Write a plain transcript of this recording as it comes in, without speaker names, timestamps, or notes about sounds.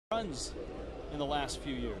runs in the last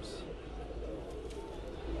few years.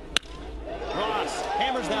 Ross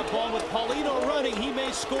hammers that ball with Paulino running. He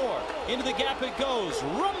may score. Into the gap it goes.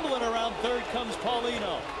 Rumbling around third comes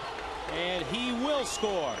Paulino. And he will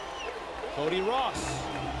score. Cody Ross,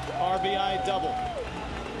 RBI double.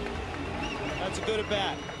 That's a good at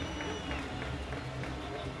bat.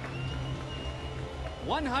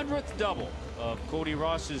 100th double of Cody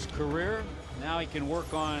Ross's career. Now he can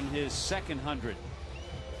work on his second 100.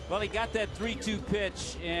 Well, he got that 3-2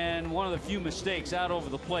 pitch and one of the few mistakes out over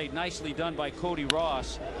the plate. Nicely done by Cody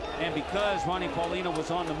Ross. And because Ronnie Paulino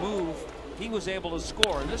was on the move, he was able to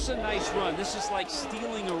score. And this is a nice run. This is like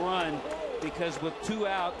stealing a run, because with 2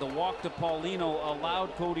 out, the walk to Paulino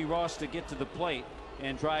allowed Cody Ross to get to the plate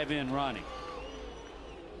and drive in Ronnie.